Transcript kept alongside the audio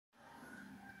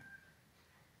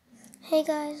Hey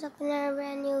guys, up in a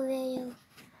brand new video.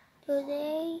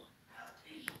 Today,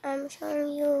 I'm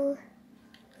showing you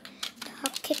the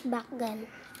kickback gun.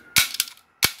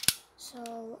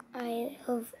 So, I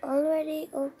have already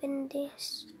opened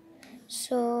this.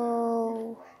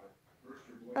 So,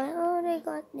 I already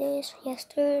got this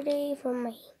yesterday from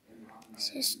my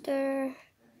sister.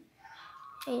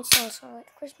 It's also a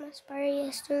Christmas party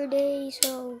yesterday,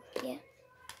 so yeah.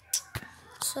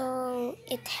 So,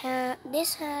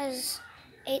 this has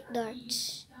 8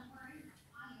 darts.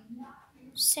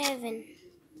 7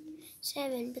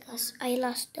 because I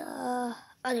lost the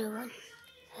other one.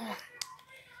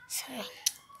 Sorry.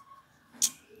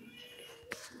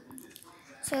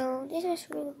 So this is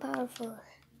really powerful.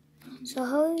 So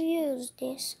how you use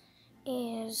this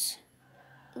is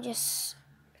just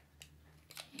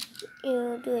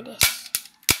you do this,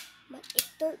 but it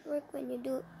don't work when you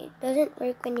do. It doesn't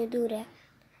work when you do that.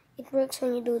 It works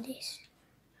when you do this.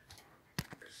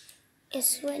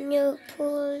 It's when you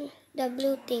pull the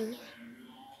blue thing.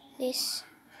 This.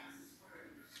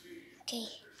 Okay.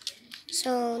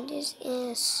 So this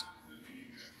is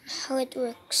how it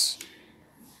works.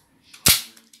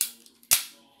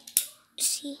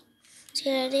 See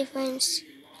the difference?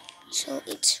 So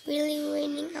it's really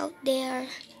raining out there.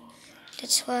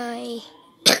 That's why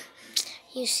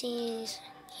you see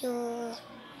you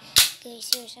guys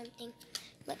hear something.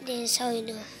 But this is how you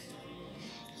do.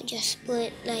 You just put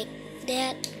it like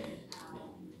that.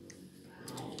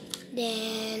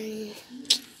 Then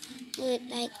do it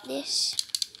like this.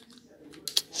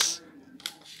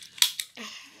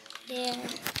 There.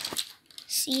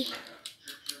 See?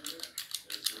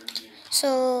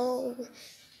 So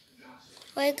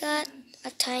I got a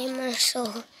timer,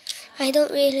 so I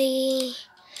don't really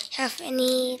have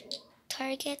any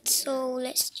targets, so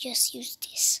let's just use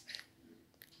this.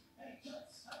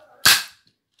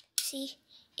 See?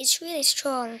 It's really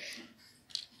strong.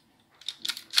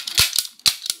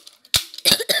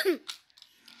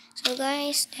 So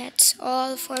guys, that's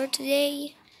all for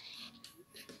today.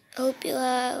 Hope you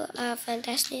have a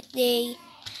fantastic day.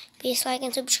 Please like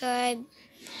and subscribe.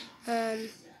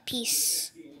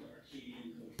 Peace.